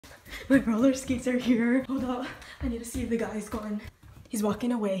My roller skates are here. Hold up. I need to see if the guy's gone. He's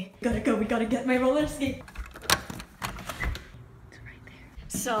walking away. Gotta go. We gotta get my roller skate. It's right there.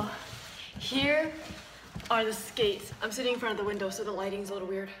 So, here are the skates. I'm sitting in front of the window, so the lighting's a little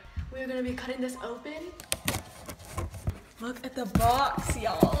weird. We're gonna be cutting this open. Look at the box,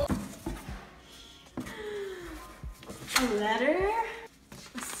 y'all. A letter.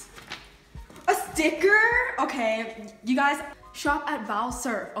 A sticker. Okay, you guys shop at Val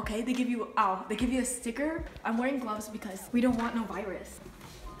Surf. Okay, they give you a sticker. I'm wearing gloves because we don't want no virus.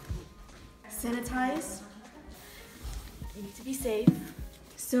 Sanitize. You need to be safe.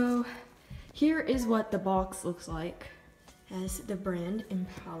 So here is what the box looks like. Has the brand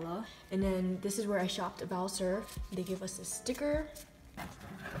Impala, and then this is where I shopped at Val Surf. They give us a sticker.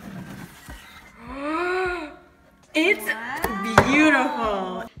 It's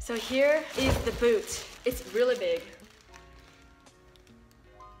beautiful. So here is the boot. It's really big.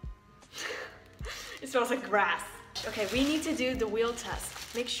 It smells like grass. Okay, we need to do the wheel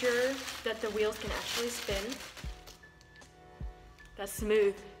test. Make sure that the wheels can actually spin. That's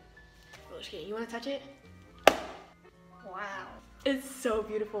smooth. Roller skate, you want to touch it? Wow. It's so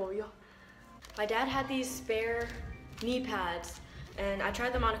beautiful. My dad had these spare knee pads, and I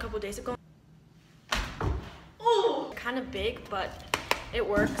tried them on a couple days ago. Oh! Kind of big, but it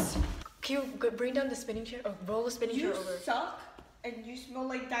works. Can you bring down the spinning chair, or roll the spinning chair over? You suck, and you smell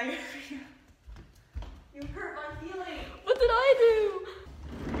like diarrhea. You hurt my feelings. What did I do?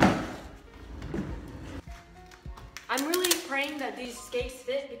 I'm really praying that these skates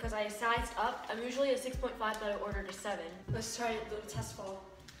fit because I sized up. I'm usually a 6.5, but I ordered a 7. Let's try a little test fall.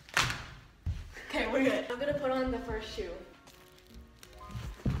 Okay, we're good. I'm gonna put on the first shoe.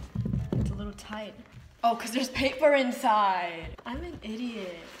 It's a little tight. Oh, because there's paper inside. I'm an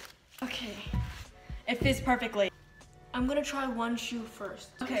idiot. Okay, it fits perfectly. I'm gonna try one shoe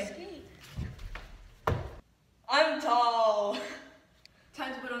first. Okay. I'm tall.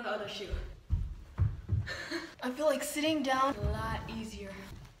 Time to put on the other shoe. I feel like sitting down a lot easier.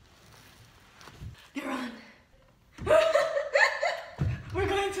 You're on. We're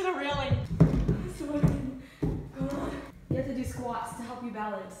going to the railing. Come on. You have to do squats to help you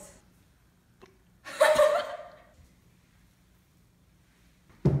balance.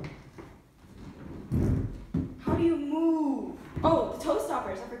 How do you move? Oh, the toe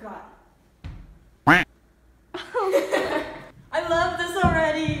stoppers, I forgot. I love this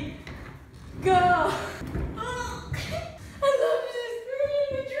already. Go. I love this dream.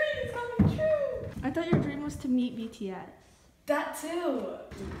 My dream is coming true. I thought your dream was to meet BTS. That too.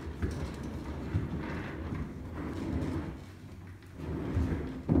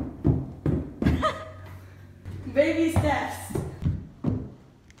 Baby steps.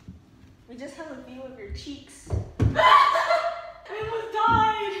 We just have a view of your cheeks. I almost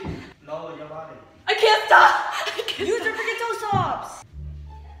died. Lower your body. I can't stop. Use your freaking toe stops.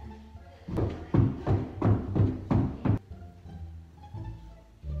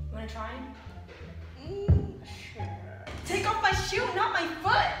 Wanna try? Sure. Take off my shoe, not my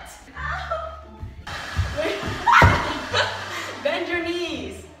foot. Ow. Wait. Bend your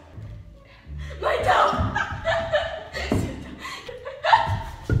knees. My toe.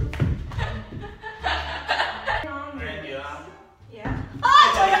 Yeah.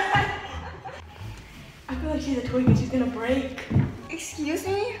 I feel like she's a twig and she's gonna break. Excuse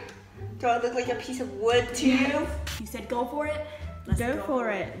me? Do I look like a piece of wood to you? You said go for it? Let's Go for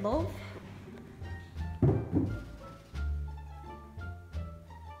it, love.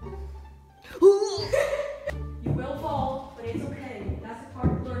 You will fall, but it's okay. That's a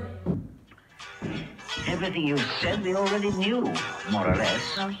part of learning. Everything you said we already knew, more or less.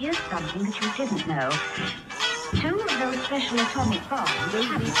 Well, here's something that you didn't know. 2 of those special atomic bombs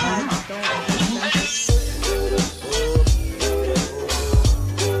haven't gone off.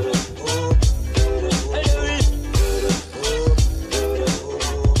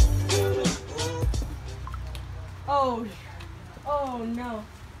 Oh no.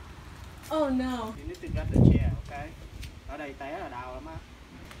 Oh no. You need to get the chair, okay? Ở đây té là đau lắm á.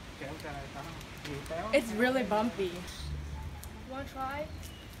 Kéo ra đây có nhiều téo. It's really bumpy. You wanna try?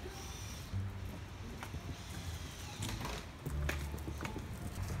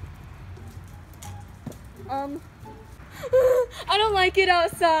 I don't like it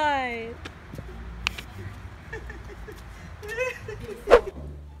outside.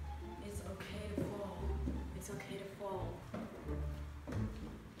 It's okay to fall. It's okay to fall.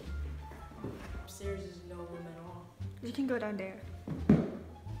 Upstairs is no room at all. You can go down there.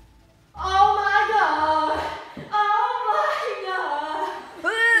 Oh my god! Oh my god!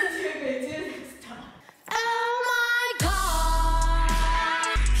 Stop. Oh my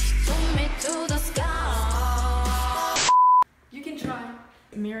god!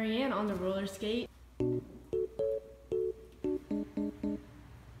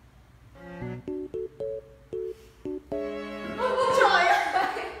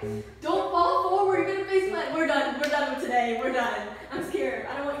 Don't fall forward, you're gonna face plant. We're done with today, we're done. I'm scared,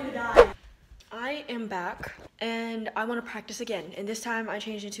 I don't want you to die. I am back and I want to practice again, and this time I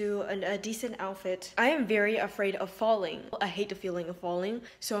changed into a decent outfit. I am very afraid of falling. I hate the feeling of falling,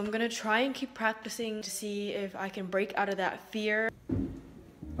 so I'm gonna try and keep practicing to see if I can break out of that fear.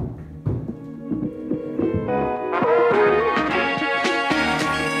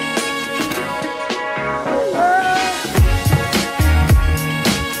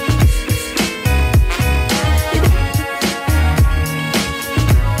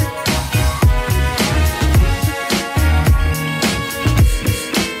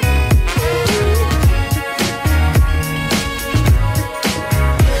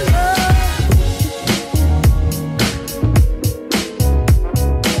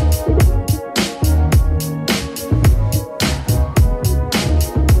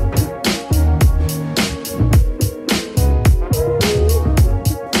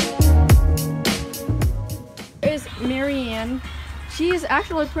 She is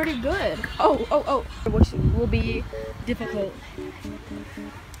actually pretty good. Oh, which will be difficult.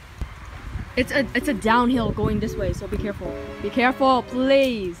 It's a downhill going this way, so be careful. Be careful,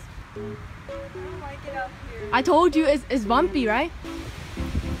 please. I don't like it up here. I told you it's bumpy, right?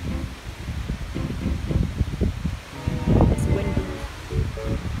 It's windy.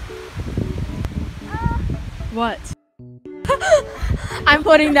 What? I'm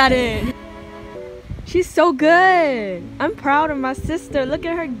putting that in. She's so good. I'm proud of my sister. Look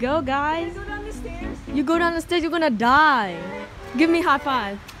at her go, guys. Go down the stairs. You go down the stairs, you're gonna die. Give me a high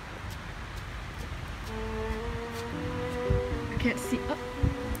five. I can't see. Oh.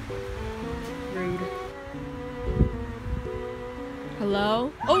 Rude.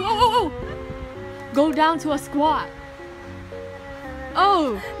 Hello? Oh. Go down to a squat.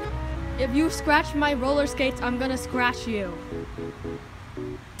 Oh. If you scratch my roller skates, I'm gonna scratch you.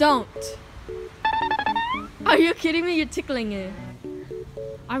 Don't. Are you kidding me? You're tickling it.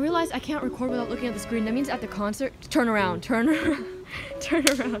 I realize I can't record without looking at the screen. That means at the concert, turn around, turn around, turn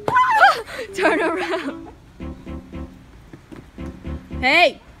around, turn around.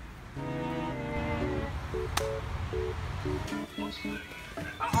 Hey!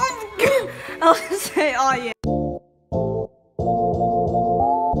 I'll say, oh yeah.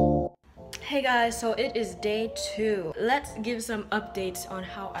 Hey guys, so it is day 2. Let's give some updates on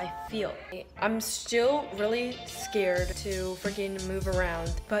how I feel. I'm still really scared to freaking move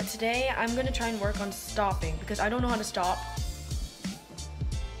around, but today I'm gonna try and work on stopping because I don't know how to stop.